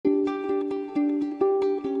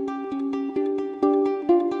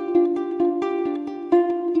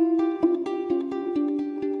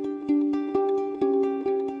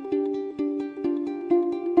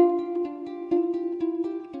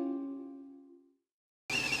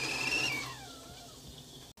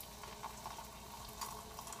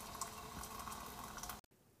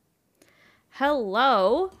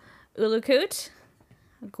Hello, Ulukut,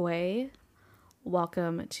 Gwei.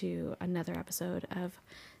 Welcome to another episode of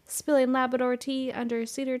Spilling Labrador Tea Under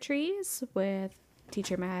Cedar Trees with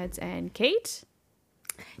Teacher Mads and Kate.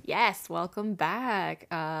 Yes, welcome back.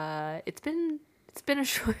 It's been a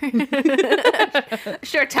short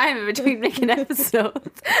short time in between making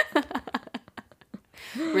episodes.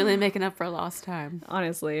 Really making up for lost time.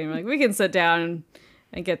 Honestly, I'm like, we can sit down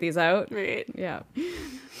and get these out. Right. Yeah.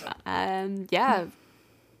 Yeah.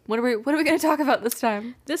 What are we going to talk about this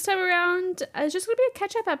time? This time around, it's just going to be a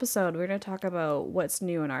catch-up episode. We're going to talk about what's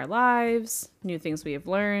new in our lives, new things we have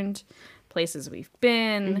learned, places we've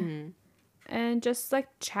been, and just like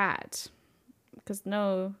chat. Because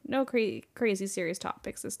no crazy serious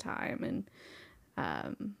topics this time,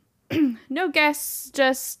 and no guests,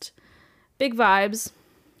 just big vibes.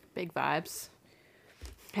 Big vibes.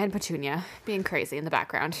 And Petunia being crazy in the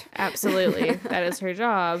background. Absolutely. That is her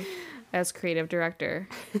job as creative director.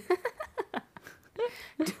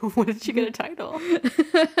 What did she get a title?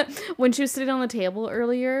 When she was sitting on the table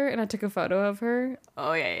earlier and I took a photo of her.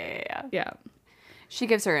 Oh, yeah. Yeah. She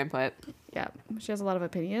gives her input. Yeah. She has a lot of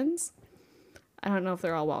opinions. I don't know if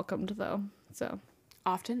they're all welcomed, though. So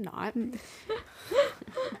Often not. It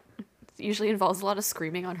usually involves a lot of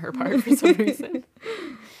screaming on her part for some reason.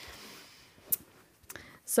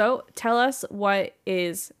 So tell us what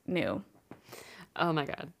is new. Oh my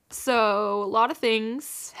God. So a lot of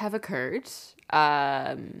things have occurred.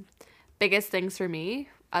 Biggest things for me,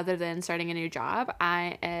 other than starting a new job,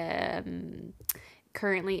 I am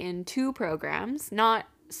currently in 2 programs, not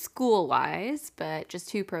school-wise, but just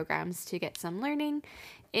 2 programs to get some learning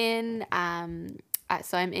in.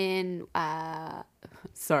 So I'm in,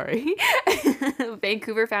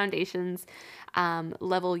 Vancouver Foundation's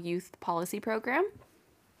Level Youth Policy Program,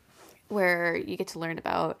 where you get to learn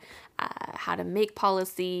about how to make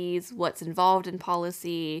policies, what's involved in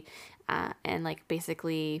policy, and like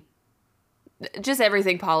basically just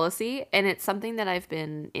everything policy. And it's something that I've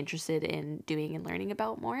been interested in doing and learning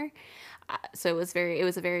about more. So it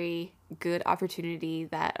was a very good opportunity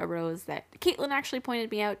that arose that Caitlin actually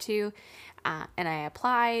pointed me out to, and I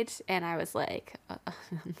applied, and I was like,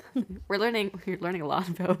 we're learning a lot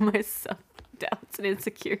about myself. Doubts and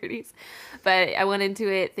insecurities, but I went into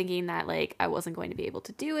it thinking that like I wasn't going to be able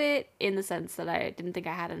to do it, in the sense that I didn't think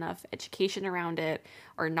I had enough education around it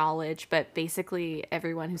or knowledge. But basically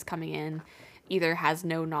everyone who's coming in either has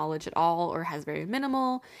no knowledge at all or has very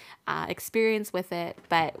minimal experience with it,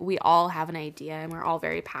 but we all have an idea and we're all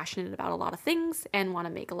very passionate about a lot of things and want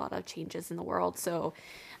to make a lot of changes in the world. So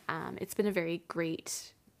it's been a very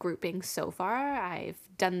great grouping so far. I've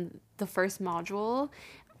done the first module,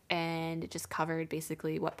 and it just covered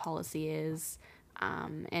basically what policy is,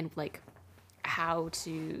 and like how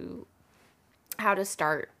to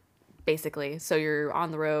start, basically. So you're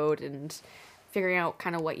on the road and figuring out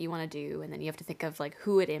kind of what you want to do, and then you have to think of like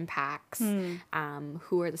who it impacts, who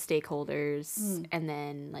are the stakeholders, and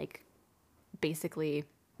then like basically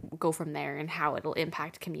go from there and how it'll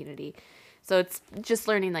impact community. So it's just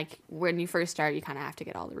learning, like when you first start, you kind of have to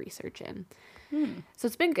get all the research in. So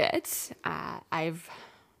it's been good.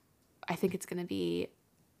 I think it's gonna be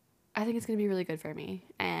really good for me.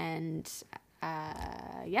 And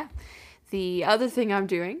yeah, the other thing I'm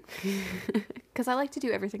doing, because I like to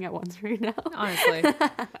do everything at once right now. Honestly,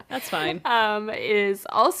 that's fine. Is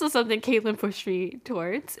also something Caitlin pushed me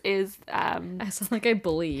towards. Is I sound like I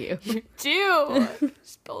bully you. you do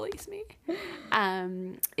just bullies me.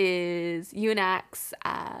 Is UNAC's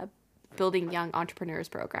Building Young Entrepreneurs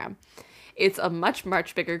program. It's a much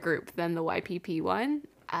bigger group than the YPP one.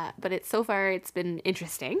 But so far it's been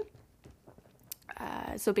interesting.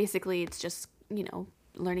 So basically it's just,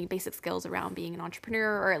 learning basic skills around being an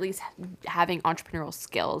entrepreneur, or at least having entrepreneurial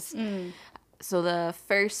skills. So the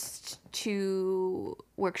first 2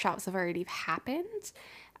 workshops have already happened.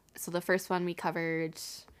 So the first one we covered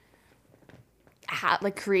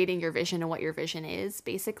creating your vision and what your vision is,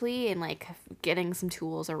 basically, and like getting some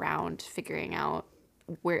tools around figuring out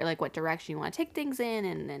where, like, what direction you want to take things in,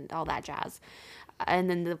 and all that jazz. And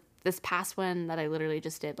then this past one that I literally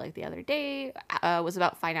just did like the other day was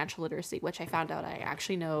about financial literacy, which I found out I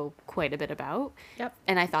actually know quite a bit about. Yep.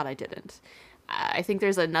 And I thought I didn't. I think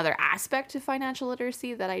there's another aspect to financial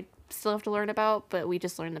literacy that I still have to learn about, but we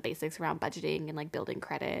just learned the basics around budgeting and like building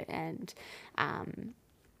credit, and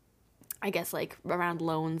I guess like around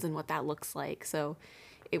loans and what that looks like. So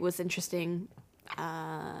it was interesting.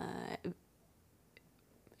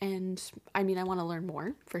 And I mean, I want to learn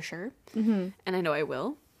more for sure. And I know I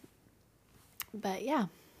will. But yeah.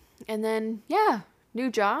 And then, yeah, new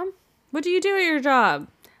job. What do you do at your job?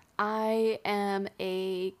 I am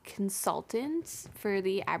a consultant for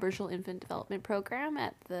the Aboriginal Infant Development Program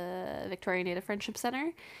at the Victoria Native Friendship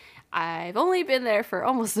Center. I've only been there for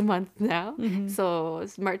almost a month now. So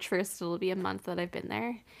it's March 1st, it'll be a month that I've been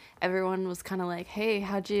there. Everyone was kind of like, hey,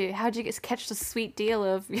 how'd you catch the sweet deal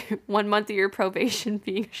of 1 month of your probation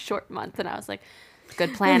being a short month? And I was like,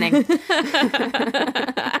 good planning.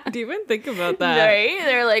 I didn't even think about that. Right?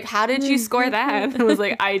 They're like, how did you score that? I was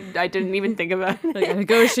like, I didn't even think about it. Like, I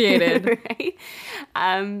negotiated. Right?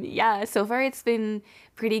 Yeah, so far it's been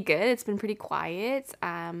pretty good. It's been pretty quiet.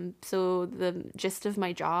 So the gist of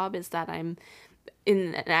my job is that I'm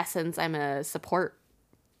a support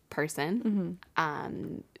person.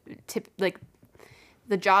 Like,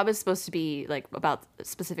 the job is supposed to be like about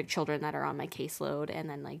specific children that are on my caseload, and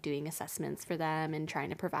then like doing assessments for them and trying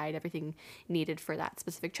to provide everything needed for that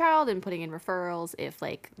specific child and putting in referrals if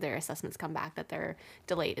like their assessments come back that they're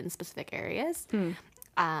delayed in specific areas.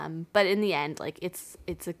 But in the end, like it's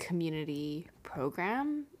a community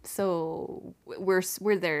program, so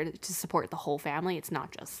we're there to support the whole family. It's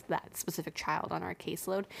not just that specific child on our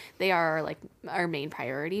caseload. They are like our main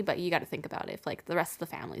priority, but you got to think about it. If like the rest of the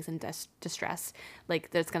family's in distress,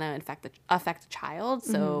 like that's gonna affect the child.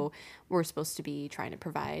 So we're supposed to be trying to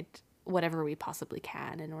provide whatever we possibly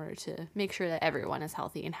can in order to make sure that everyone is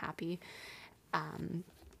healthy and happy.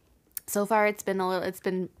 So far it's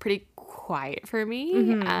been pretty quiet for me.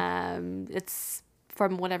 It's,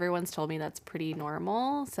 from what everyone's told me, that's pretty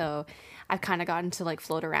normal. So I've kind of gotten to like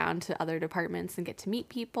float around to other departments and get to meet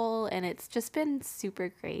people, and it's just been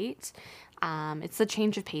super great. It's a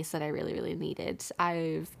change of pace that I really, really needed.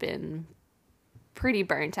 I've been pretty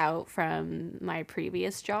burnt out from my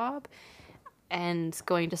previous job and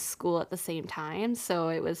going to school at the same time. So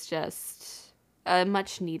it was just a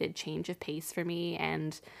much needed change of pace for me.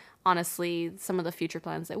 And honestly, some of the future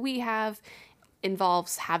plans that we have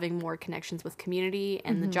involves having more connections with community,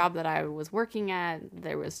 and the job that I was working at,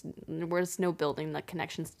 there was no building the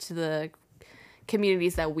connections to the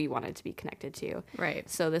communities that we wanted to be connected to. Right.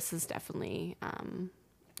 So this is definitely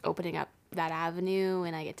opening up that avenue,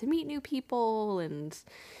 and I get to meet new people and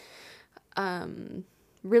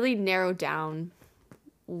really narrow down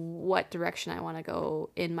what direction I want to go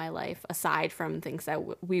in my life, aside from things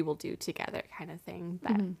that we will do together, kind of thing.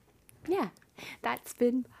 But yeah, that's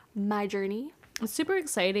been my journey. It's super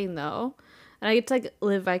exciting though, and I get to like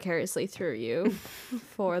live vicariously through you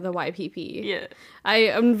for the YPP. Yeah. I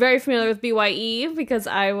am very familiar with BYE because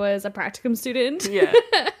I was a practicum student. Yeah.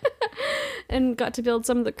 And got to build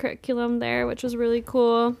some of the curriculum there, which was really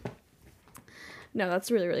cool. No, that's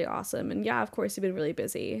really, really awesome. And yeah, of course, you've been really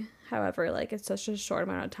busy. However, like, it's such a short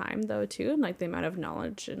amount of time though too, and like the amount of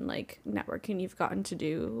knowledge and like networking you've gotten to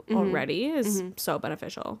do already is so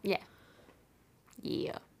beneficial. Yeah.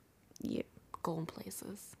 Yeah. Yeah. Going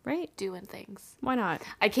places. Right. Doing things. Why not?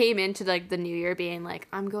 I came into like the new year being like,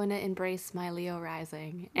 I'm going to embrace my Leo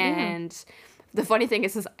rising. And the funny thing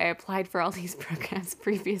is I applied for all these programs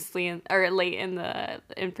previously late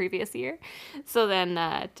in previous year. So then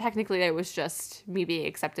technically it was just me being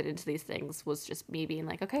accepted into these things, was just me being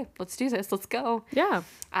like, okay, let's do this. Let's go. Yeah.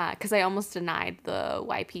 Because I almost denied the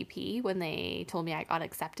YPP when they told me I got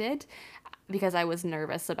accepted, because I was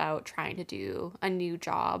nervous about trying to do a new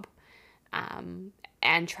job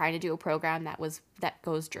and trying to do a program that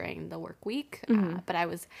goes during the work week. But I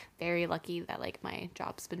was very lucky that like my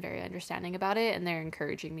job's been very understanding about it, and they're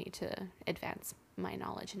encouraging me to advance my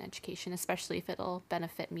knowledge and education, especially if it'll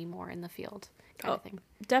benefit me more in the field kind of thing.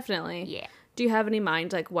 Definitely. Yeah. Do you have any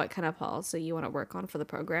mind like what kind of policy you want to work on for the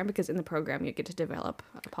program? Because in the program you get to develop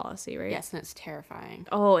a policy, right? Yes, and it's terrifying.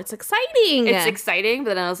 Oh, it's exciting. It's exciting,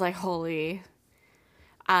 but then I was like, holy.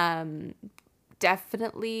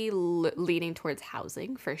 Definitely leaning towards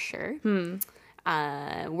housing for sure.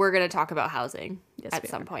 We're gonna talk about housing at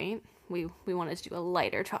some point. We wanted to do a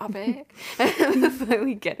lighter topic before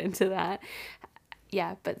we get into that.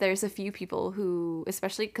 Yeah, but there's a few people who,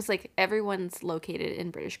 especially because like everyone's located in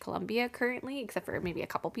British Columbia currently, except for maybe a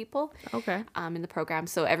couple people. Okay. In the program,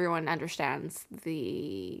 so everyone understands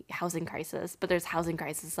the housing crisis, but there's housing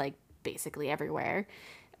crisis like basically everywhere,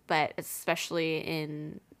 but especially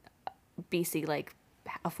in BC, like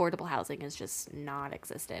affordable housing is just not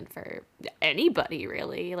existent for anybody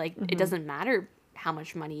really. Like it doesn't matter how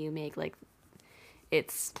much money you make, like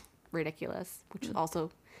it's ridiculous, which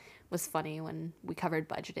also was funny when we covered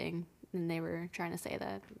budgeting and they were trying to say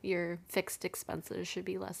that your fixed expenses should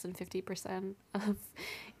be less than 50% of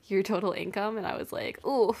your total income, and I was like,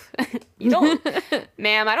 oh, you don't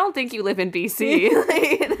ma'am, I don't think you live in BC.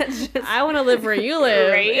 Like, that's just, I want to live where you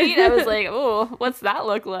live. right? I was like, oh, what's that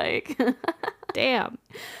look like? Damn.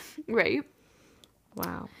 Right.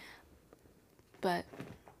 Wow. But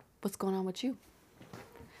what's going on with you?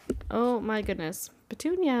 Oh my goodness.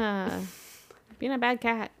 Petunia. Being a bad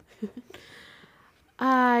cat.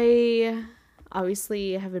 I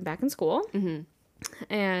obviously have been back in school. Mm-hmm.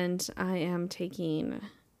 And I am taking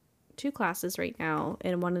 2 classes right now.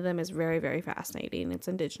 And one of them is very, very fascinating. It's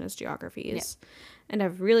Indigenous Geographies. Yeah. And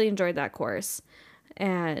I've really enjoyed that course.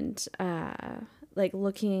 And like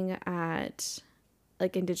looking at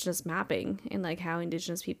like Indigenous mapping and like how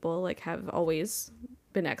Indigenous people like have always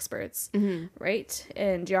been experts, right?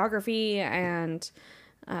 In geography and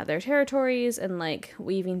their territories, and like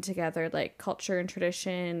weaving together like culture and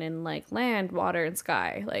tradition and like land, water, and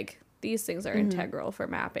sky. Like these things are integral for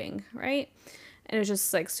mapping, right? And it's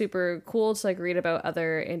just like super cool to like read about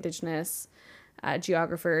other Indigenous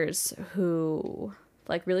geographers who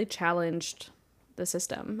like really challenged the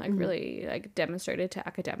system, like really like demonstrated to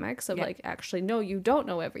academics of like, actually, no, you don't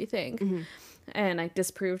know everything. And like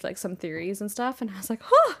disproved like some theories and stuff. And I was like,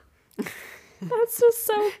 oh, that's just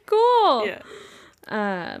so cool. Yeah.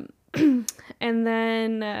 And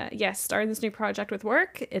then, yes, starting this new project with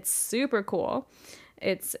work. It's super cool.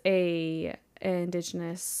 It's a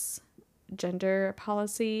Indigenous gender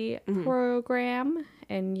policy program,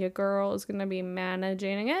 and your girl is going to be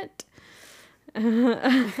managing it.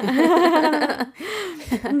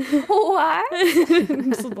 What?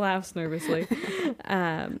 Just laughs nervously.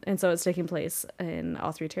 And so it's taking place in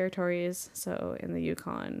all 3 territories. So in the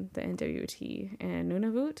Yukon, the NWT, and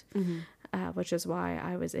Nunavut. Which is why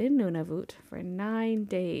I was in Nunavut for 9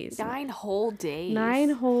 days. 9 whole days. 9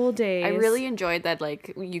 whole days. I really enjoyed that,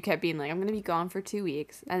 like, you kept being like, I'm going to be gone for 2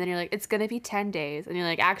 weeks. And then you're like, it's going to be 10 days. And you're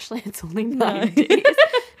like, actually, it's only 9 days.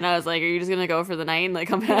 And I was like, are you just going to go for the night and, like,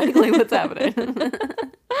 come back? Like, what's happening?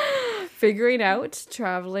 Figuring out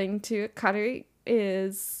traveling to Kari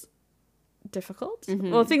is difficult.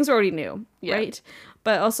 Well, things we already knew, right?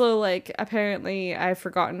 But also, like, apparently I've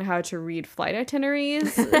forgotten how to read flight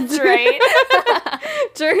itineraries. That's right.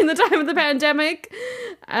 During the time of the pandemic.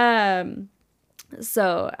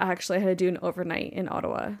 So actually I had to do an overnight in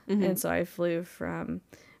Ottawa. And so I flew from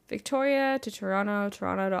Victoria to Toronto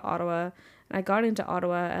to Ottawa. And I got into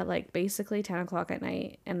Ottawa at like basically 10 o'clock at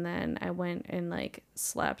night. And then I went and like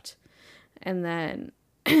slept. And then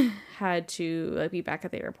had to like be back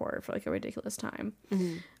at the airport for like a ridiculous time.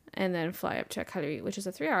 And then fly up to Kalari, which is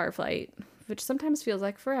a 3-hour flight, which sometimes feels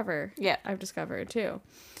like forever. Yeah. I've discovered too.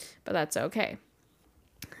 But that's okay.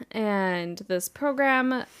 And this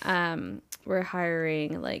program, we're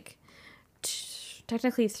hiring like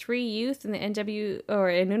technically 3 youth in the NW or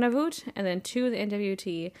in Nunavut, and then 2 in the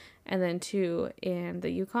NWT, and then 2 in the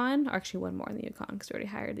Yukon, or actually 1 more in the Yukon because we already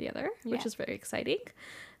hired the other, which is very exciting.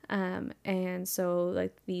 And so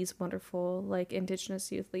like these wonderful like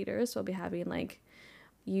Indigenous youth leaders will be having like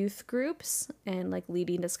youth groups and like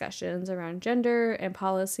leading discussions around gender and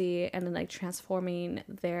policy, and then like transforming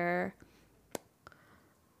their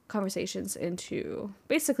conversations into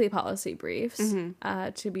basically policy briefs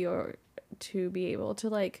to be able to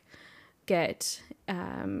like get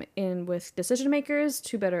in with decision makers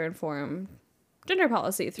to better inform gender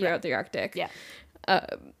policy throughout the Arctic.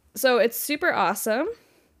 So it's super awesome.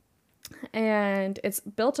 And it's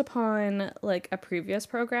built upon like a previous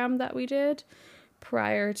program that we did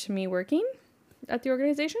prior to me working at the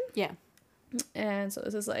organization. Yeah. And so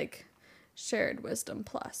this is like shared wisdom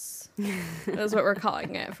plus. That's what we're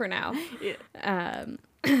calling it for now. Yeah.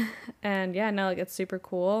 And yeah, no, like it's super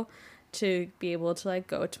cool to be able to like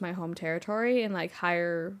go to my home territory and like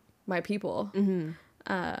hire my people.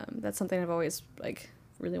 That's something I've always like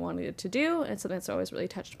really wanted to do. It's something that's always really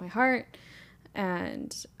touched my heart.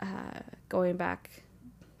 And going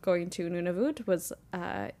to Nunavut was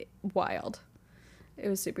wild. It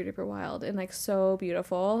was super duper wild and like so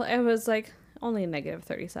beautiful. It was like only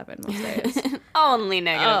 -37 most days. Only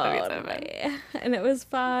 -37. And it was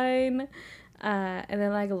fine. And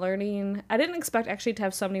then like learning, I didn't expect actually to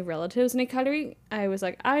have so many relatives in Iqaluit. I was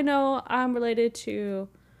like, I know I'm related to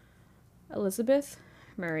Elizabeth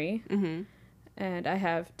Murray. And I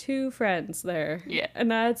have 2 friends there. Yeah. And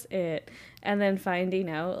that's it. And then finding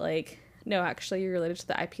out, like, no, actually, you're related to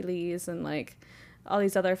the Ipilis and, like, all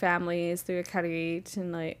these other families through Iqaluit.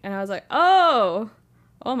 And, like, and I was like, oh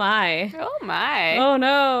my. Oh, my. Oh,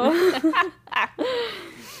 no.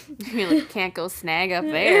 You like, can't go snag up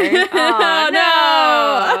there. Oh,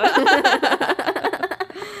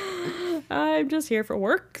 no. I'm just here for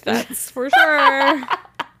work. That's for sure.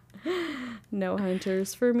 No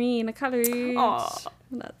hunters for me in a Iqaluit.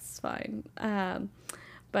 That's fine.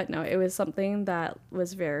 But no, it was something that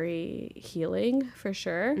was very healing for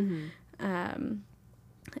sure. And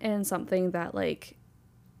something that like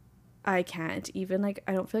I can't even, like,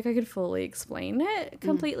 I don't feel like I could fully explain it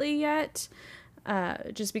completely yet.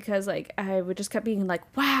 Just because, like, I would just kept being like,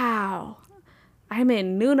 wow, I'm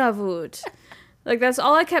in Nunavut. Like, that's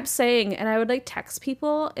all I kept saying. And I would, like, text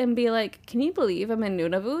people and be like, can you believe I'm in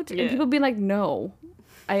Nunavut? Yeah. And people be like, no,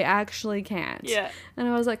 I actually can't. Yeah. And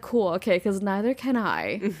I was like, cool, okay, because neither can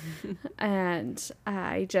I. And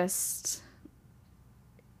I just...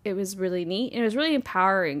 It was really neat. It was really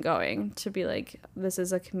empowering going to be like, this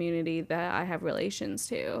is a community that I have relations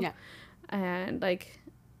to. Yeah. And, like,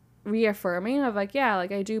 reaffirming of, like, yeah,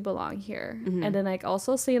 like, I do belong here. And then, like,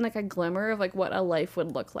 also seeing, like, a glimmer of, like, what a life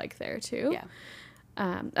would look like there, too.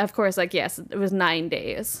 Yeah. Of course, like, yes, it was 9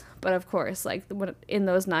 days. But, of course, like, in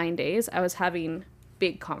those 9 days, I was having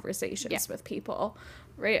big conversations with people,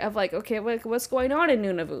 right? Of, like, okay, what's going on in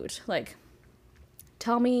Nunavut? Like,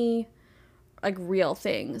 tell me... like real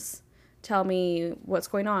things. Tell me what's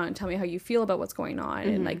going on. Tell me how you feel about what's going on.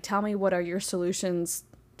 And like, tell me what are your solutions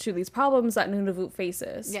to these problems that Nunavut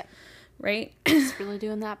faces. Yeah. Right? Just really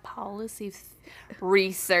doing that policy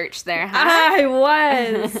research there, huh? I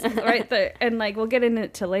was right there. And like, we'll get into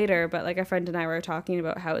it later, but like a friend and I were talking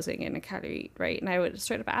about housing in Iqaluit, right? And I would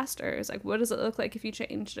straight up ask her, it's like, what does it look like if you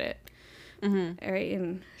changed it? Right,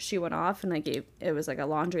 and she went off and like it was like a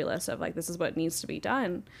laundry list of like, this is what needs to be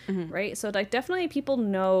done, right? So like, definitely people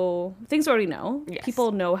know things. Already know. Yes.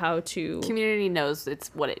 People know how to Community knows it's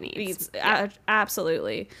what it needs.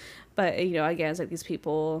 Absolutely. But you know, again, it's like these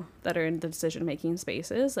people that are in the decision making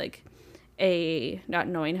spaces, like not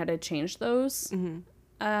knowing how to change those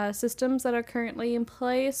systems that are currently in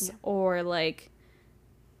place, or like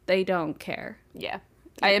they don't care. Yeah.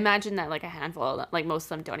 I imagine that like a handful, like most of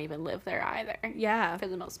them don't even live there either. Yeah. For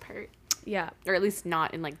the most part. Yeah. Or at least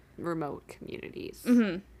not in like remote communities.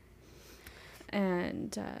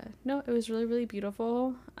 And no, it was really, really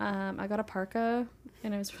beautiful. I got a parka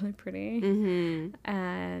and it was really pretty.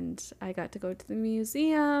 And I got to go to the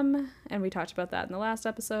museum, and we talked about that in the last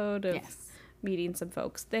episode of meeting some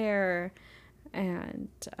folks there. And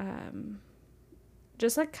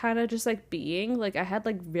just like kind of just like being like, I had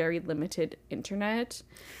like very limited internet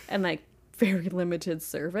and like very limited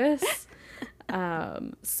service.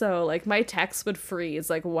 So like my texts would freeze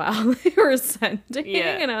like while they were sending,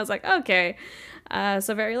 and I was like, okay.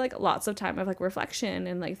 So very like lots of time of like reflection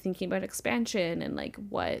and like thinking about expansion and like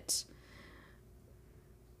what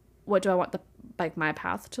do I want my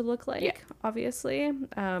path to look like, obviously.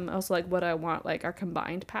 Also like what I want like our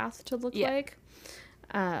combined path to look like.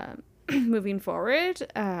 Moving forward,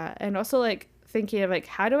 and also like thinking of like,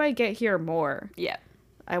 how do I get here more?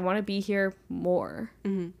 I want to be here more.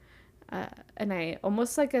 And I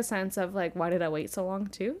almost like a sense of like, why did I wait so long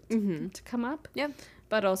to come up?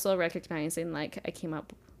 But also recognizing like I came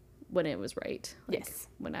up when it was right, like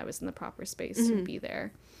when I was in the proper space to be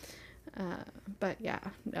there. But yeah,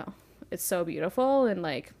 no, it's so beautiful and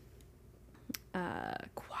like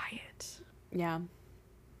quiet. Very,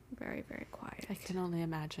 very quiet. I can only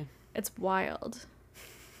imagine. It's wild.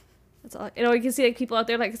 That's all. You know, you can see like people out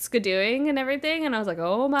there like skidooing and everything, and I was like,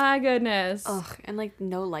 oh my goodness. Ugh, and like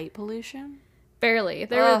no light pollution. Barely.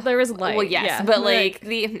 There was light. Well, yes, but like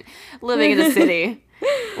the living in a city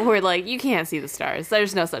where like you can't see the stars.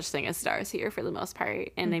 There's no such thing as stars here for the most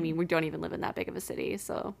part, and I mean we don't even live in that big of a city,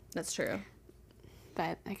 so that's true.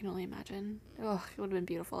 But I can only imagine. Oh, it would have been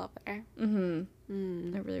beautiful up there.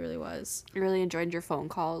 It really, really was. I really enjoyed your phone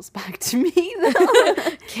calls back to me,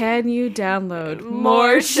 though. Can you download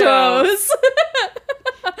more shows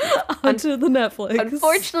onto the Netflix?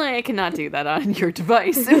 Unfortunately, I cannot do that on your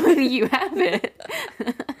device when you have it.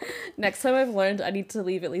 Next time I've learned I need to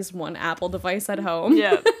leave at least one Apple device at home.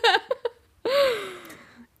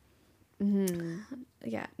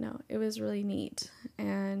 Yeah, no, it was really neat,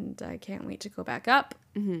 and I can't wait to go back up.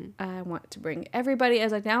 I want to bring everybody,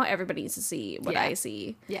 as like now everybody needs to see what I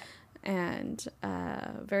see. And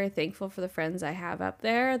very thankful for the friends I have up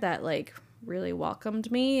there that like really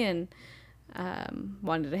welcomed me and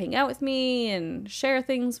wanted to hang out with me and share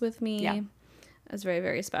things with me. It was very,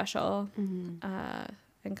 very special.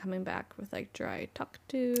 And coming back with like dry tuk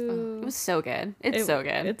tu. It was so good. It's so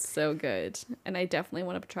good. It's so good, and I definitely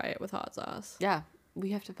want to try it with hot sauce. Yeah.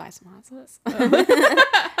 We have to buy some hot sauce.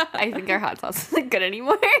 I think our hot sauce isn't good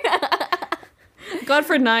anymore. Gone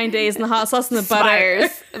for 9 days, and the hot sauce and the butter.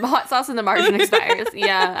 The hot sauce and the margarine expires.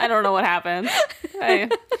 Yeah, I don't know what happened.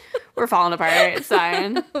 We're falling apart. It's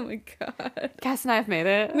fine. Oh my god. Cass and I have made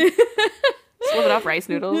it. Just living off rice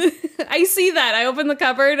noodles. I see that. I opened the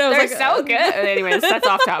cupboard. I was They're like, so good. Anyways, that's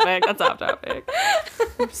off topic. I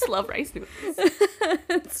just love rice noodles.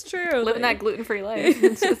 It's true. Living that gluten-free life.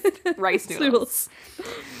 It's just rice noodles.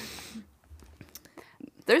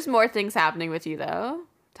 There's more things happening with you, though.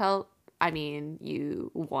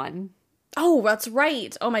 You won. Oh, that's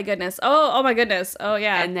right. Oh my goodness. Oh my goodness. Oh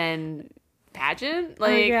yeah. And then pageant? Oh,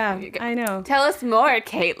 yeah, I know. Tell us more,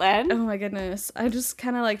 Caitlin. Oh my goodness. I just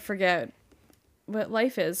kind of like forget what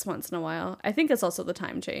life is once in a while. I think it's also the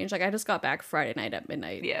time change. Like I just got back Friday night at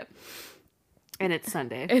midnight. Yeah. And it's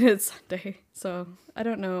Sunday. It is Sunday. So I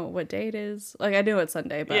don't know what day it is. Like I knew it's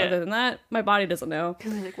Sunday, but other than that, my body doesn't know.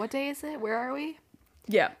 And we're like, what day is it? Where are we?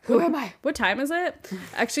 Yeah. Who am I? What time is it?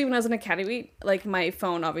 Actually, when I was in academy, like my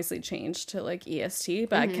phone obviously changed to like EST,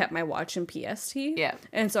 but I kept my watch in PST. Yeah.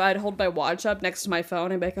 And so I'd hold my watch up next to my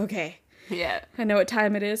phone and be like, okay, Yeah. I know what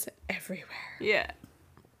time it is everywhere. Yeah.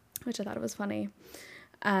 Which I thought it was funny.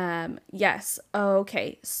 Yes.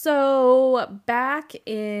 Okay. So back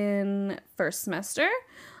in first semester,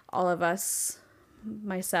 all of us,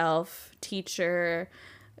 myself, teacher,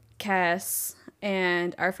 Kess,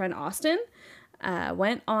 and our friend Austin,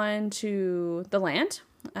 went on to the land,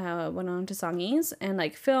 went on to Songhees and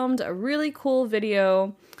like filmed a really cool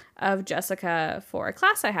video of Jessica for a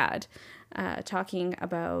class I had, talking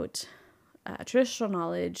about traditional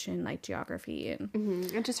knowledge and like geography and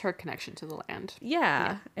And just her connection to the land.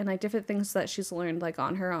 yeah, and like different things that she's learned like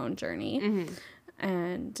on her own journey.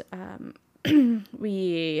 And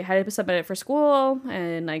we had to submit it for school,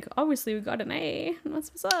 and like obviously we got an A. That's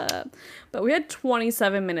what's up. But we had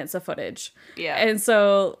 27 minutes of footage. Yeah. And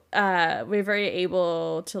so we were very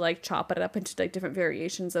able to like chop it up into like different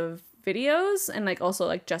variations of videos, and like also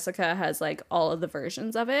like Jessica has like all of the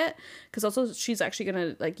versions of it, because also she's actually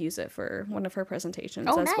gonna like use it for one of her presentations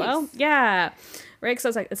as nice. well. Yeah, right. Because I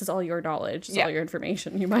was like, this is all your knowledge, it's all your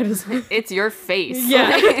information. You might as well. It's your face.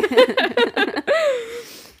 Yeah.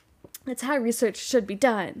 That's how research should be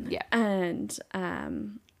done. Yeah. And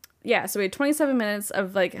yeah, so we had 27 minutes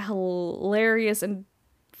of like hilarious and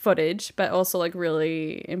footage, but also like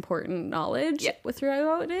really important knowledge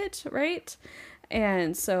throughout it, right?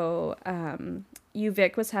 And so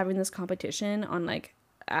UVic was having this competition on like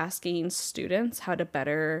asking students how to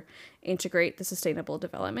better integrate the Sustainable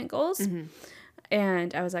Development Goals.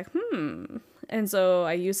 And I was like, And so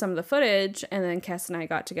I used some of the footage, and then Kess and I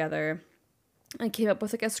got together and came up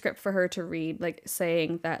with like a script for her to read, like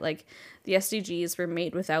saying that like the SDGs were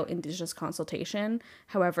made without Indigenous consultation.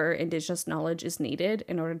 However, Indigenous knowledge is needed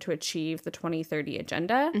in order to achieve the 2030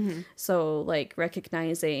 agenda. So like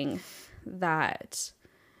recognizing that,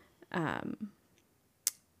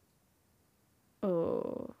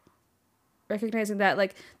 recognizing that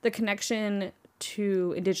like the connection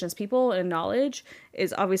to Indigenous people and knowledge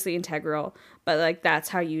is obviously integral, but like that's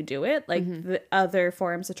how you do it. Like the other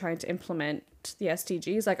forms of trying to implement the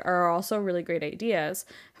SDGs like are also really great ideas.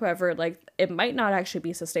 However, like it might not actually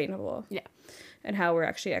be sustainable. Yeah. And how we're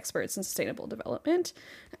actually experts in sustainable development.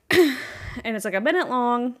 And it's like a minute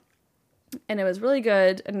long, and it was really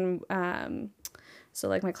good. And so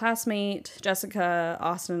like my classmate Jessica,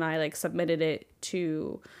 Austin, and I like submitted it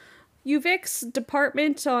to UVic's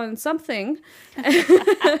department on something.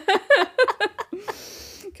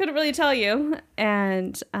 Couldn't really tell you.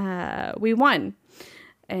 And we won.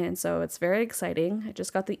 And so it's very exciting. I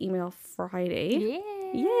just got the email Friday.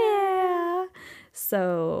 Yeah.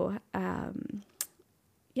 So,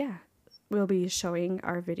 yeah, we'll be showing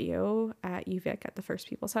our video at UVic at the First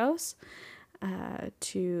People's House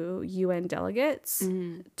to UN delegates,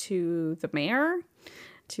 to the mayor,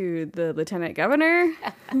 to the lieutenant governor,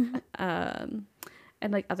 and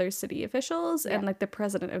like other city officials, and like the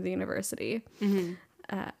president of the university.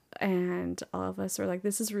 And all of us were like,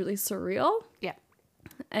 this is really surreal. Yeah.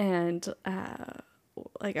 And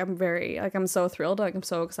like I'm so thrilled, like I'm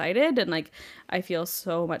so excited, and like I feel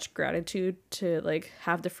so much gratitude to like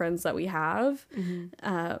have the friends that we have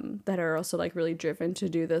that are also like really driven to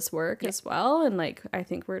do this work as well. And like I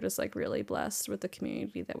think we're just like really blessed with the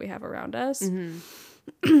community that we have around us. And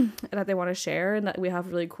that they want to share, and that we have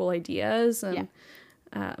really cool ideas, and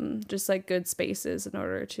just like good spaces in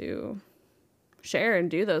order to share and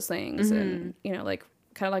do those things, and you know, like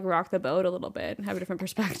kind of like rock the boat a little bit and have a different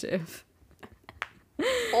perspective.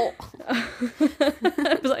 Oh. Was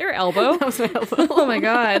that your elbow? That was my elbow. Oh my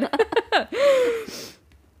god.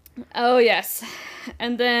 Oh yes.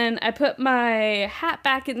 And then I put my hat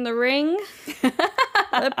back in the ring.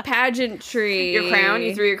 The pageantry. Your crown?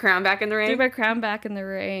 You threw your crown back in the ring? Threw my crown back in the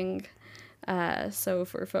ring. So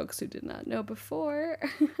for folks who did not know before,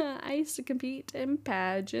 I used to compete in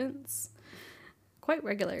pageants quite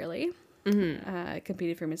regularly. I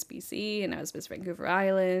competed for Miss BC, and I was Miss Vancouver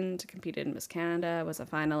Island. Competed in Miss Canada, was a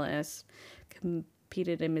finalist.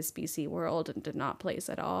 Competed in Miss BC World and did not place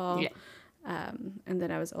at all. And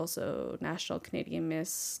then I was also National Canadian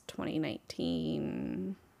Miss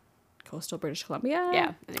 2019 Coastal British Columbia.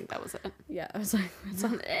 Yeah, I think that was it. Yeah, I was like, what's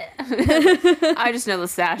up? I just know the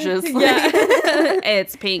sashes. Yeah.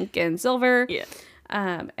 It's pink and silver. Yeah.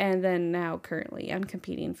 And then now currently I'm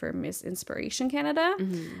competing for Miss Inspiration Canada.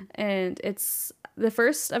 And it's the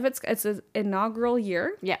first of it's an inaugural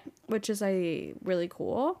year. Yeah. Which is really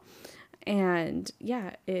cool. And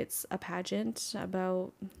yeah, it's a pageant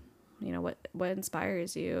about, you know, what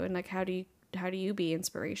inspires you and like how do you be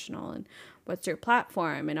inspirational and what's your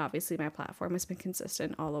platform? And obviously my platform has been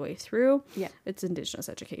consistent all the way through. Yeah. It's Indigenous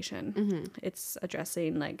education. It's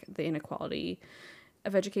addressing like the inequality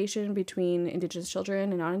of education between Indigenous children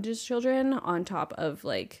and non-Indigenous children on top of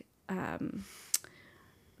like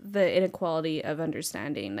the inequality of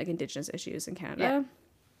understanding like Indigenous issues in Canada.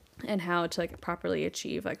 And how to like properly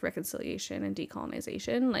achieve like reconciliation and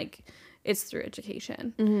decolonization, like it's through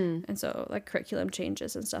education. And so like curriculum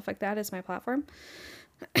changes and stuff like that is my platform.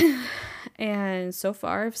 And so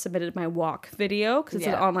far I've submitted my walk video because it's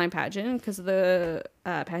an online pageant because of the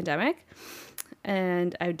pandemic.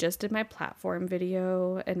 And I just did my platform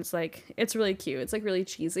video and it's really cute. It's like really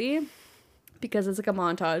cheesy because it's like a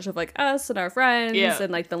montage of like us and our friends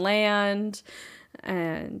and like the land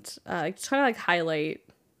and trying to like highlight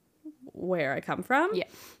where I come from. Yeah.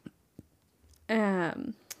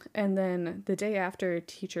 And then the day after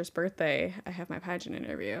teacher's birthday, I have my pageant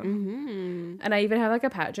interview. And I even have like a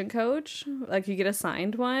pageant coach. Like you get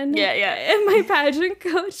assigned one. Yeah. And my pageant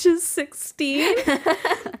coach is 16.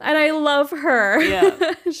 And I love her.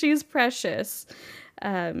 Yeah. She's precious.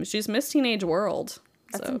 She's Miss Teenage World.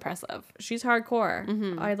 That's impressive. She's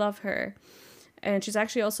hardcore. I love her. And she's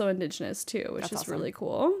actually also Indigenous too, which is awesome. Really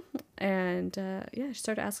cool. And she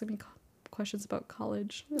started asking me questions about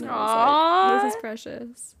college. And I was like, this is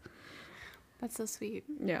precious. That's so sweet.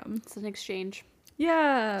 Yeah. It's an exchange.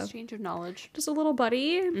 Yeah. Exchange of knowledge. Just a little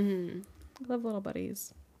buddy. I love little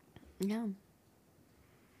buddies. Yeah. I'm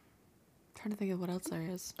trying to think of what else there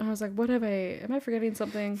is. I was like, am I forgetting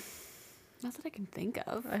something? Not that I can think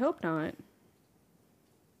of. I hope not.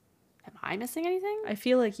 Am I missing anything? I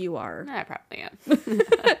feel like you are. I probably am.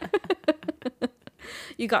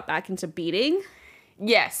 You got back into beading?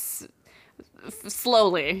 Yes.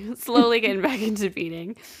 Slowly getting back into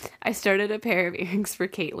beading. I started a pair of earrings for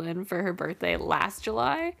Caitlin for her birthday last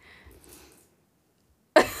July.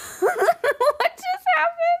 What just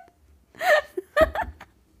happened?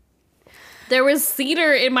 There was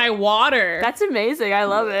cedar in my water. That's amazing. I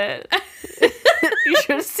love it. You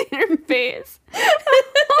should have seen her face.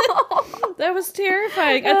 That was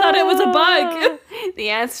terrifying. I thought it was a bug. The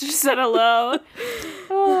ants just said hello.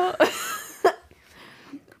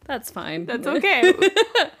 That's fine. That's okay.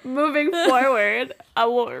 Moving forward,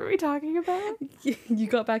 what were we talking about? You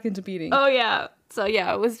got back into beading. Oh, yeah. So,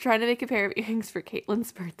 yeah, I was trying to make a pair of earrings for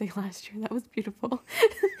Caitlin's birthday last year. That was beautiful.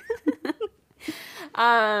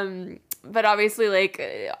 But obviously, like,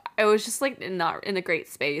 I was just, like, not in a great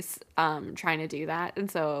space trying to do that.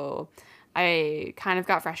 And so I kind of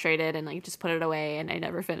got frustrated and, like, just put it away, and I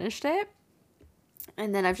never finished it.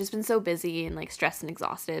 And then I've just been so busy and, like, stressed and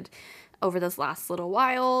exhausted over this last little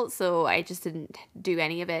while, so I just didn't do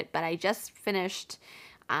any of it. But I just finished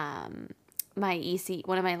my EC,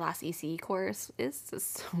 one of my last ECE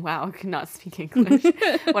courses. Wow, I could not speak English.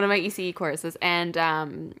 One of my ECE courses, and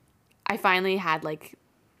I finally had like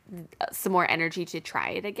some more energy to try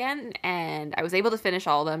it again, and I was able to finish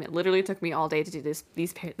all of them. It literally took me all day to do this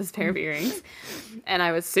pair of earrings, and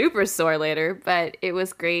I was super sore later, but it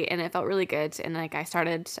was great and it felt really good. And like I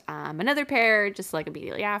started another pair just like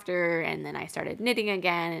immediately after, and then I started knitting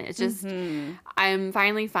again, and it's just I'm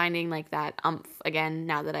finally finding like that again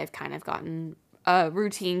now that I've kind of gotten a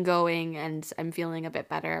routine going, and I'm feeling a bit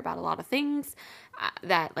better about a lot of things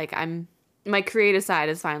that like my creative side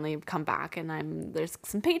has finally come back, and there's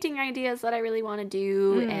some painting ideas that I really want to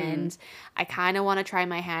do, and I kind of want to try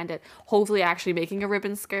my hand at hopefully actually making a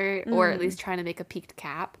ribbon skirt, or at least trying to make a peaked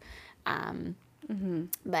cap.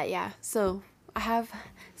 But yeah, so I have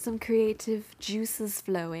some creative juices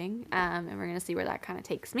flowing, and we're gonna see where that kind of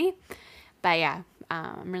takes me. But yeah,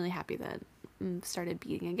 I'm really happy that I started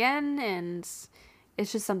beading again, and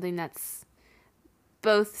it's just something that's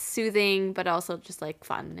both soothing but also just like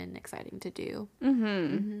fun and exciting to do.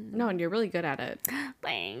 No, and you're really good at it.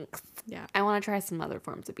 Thanks. Yeah, I want to try some other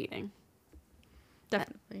forms of beading.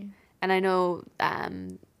 Definitely. And I know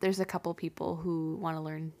there's a couple people who want to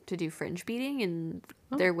learn to do fringe beading, and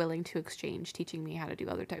they're willing to exchange teaching me how to do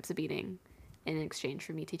other types of beading in exchange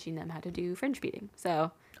for me teaching them how to do fringe beading.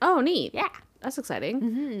 So neat. Yeah, that's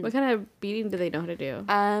exciting. What kind of beading do they know how to do?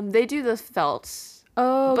 They do the felt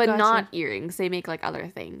Oh, but gotcha. not earrings. They make like other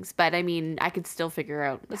things. But I mean, I could still figure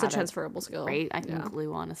out. It's how a to- transferable skill. right? I can Yeah.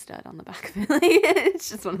 glue on a stud on the back of it. Like, it's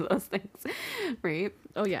just one of those things, right?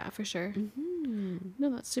 Oh, yeah, for sure. Mm-hmm. No,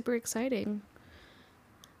 that's super exciting.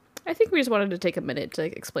 I think we just wanted to take a minute to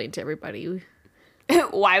like, explain to everybody.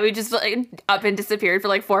 Why we just like up and disappeared for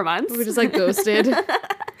like 4 months? We were just like ghosted.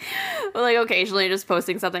 We're like occasionally just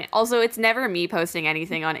posting something. Also, it's never me posting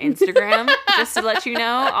anything on Instagram. Just to let you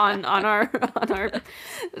know, on our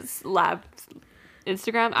lab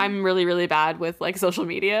Instagram, I'm really, really bad with like social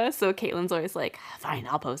media. So Caitlin's always like, fine,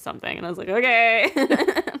 I'll post something. And I was like, okay.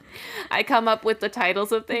 I come up with the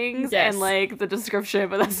titles of things Yes. and like the description,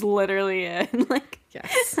 but that's literally it. Like,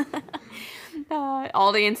 Yes.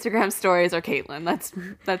 all the Instagram stories are Caitlin.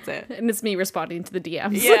 That's it. And it's me responding to the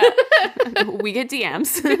DMs. Yeah. We get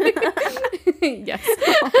DMs. Yes.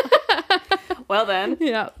 Well then,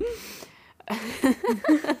 Yeah.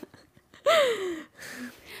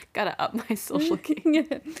 gotta up my social game.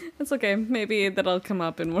 Yeah. That's okay. Maybe that'll come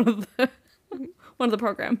up in one of the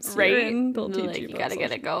programs. Right? you're in. They'll teach Like, you about gotta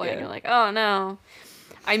get it social- going. yeah. You're like, oh no.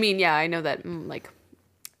 I mean, yeah, I know that like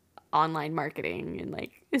online marketing and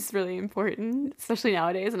like is really important, especially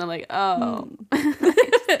nowadays. And I'm like, oh,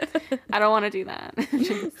 I don't want to do that.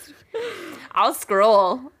 I'll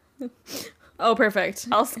scroll. Oh, perfect.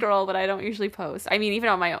 I'll scroll, but I don't usually post. I mean, even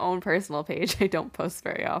on my own personal page, I don't post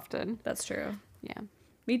very often. That's true. Yeah.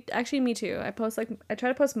 Me too. I try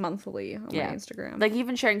to post monthly on Yeah. my Instagram. Like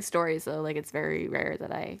even sharing stories though, like it's very rare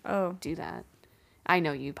that I do that. I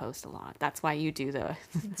know you post a lot. That's why you do the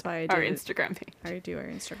That's why I do our it. Instagram page. I do our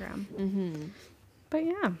Instagram. Mm-hmm. But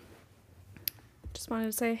yeah, just wanted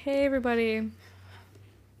to say, hey everybody.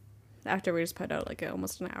 After we just put out like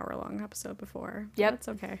almost an hour long episode before. Yep. It's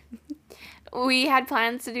okay. We had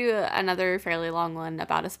plans to do another fairly long one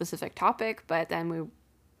about a specific topic, but then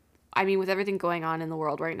with everything going on in the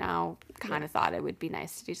world right now, kind of thought it would be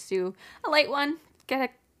nice to just do a light one, kind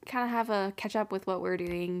of have a catch up with what we're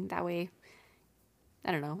doing. That way,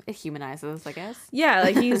 I don't know, it humanizes, I guess. Yeah,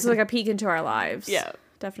 like he's like a peek into our lives. Yeah.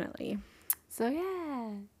 Definitely. So yeah,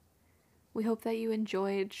 we hope that you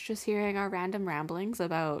enjoyed just hearing our random ramblings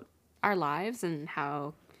about our lives and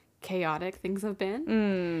how chaotic things have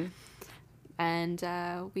been. And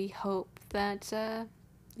we hope that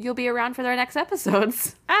you'll be around for our next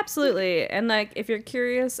episodes. Absolutely. And like if you're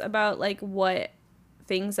curious about like what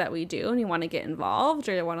things that we do and you want to get involved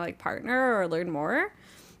or you want to like partner or learn more,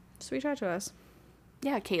 just reach out to us.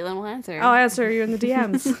 Yeah, Caitlin will answer. I'll answer you in the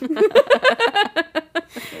DMs.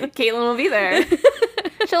 Caitlin will be there.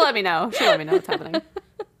 She'll let me know what's happening.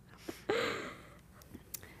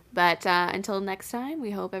 But until next time,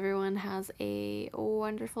 we hope everyone has a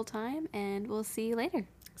wonderful time, and we'll see you later.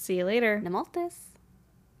 See you later. Nemoltes.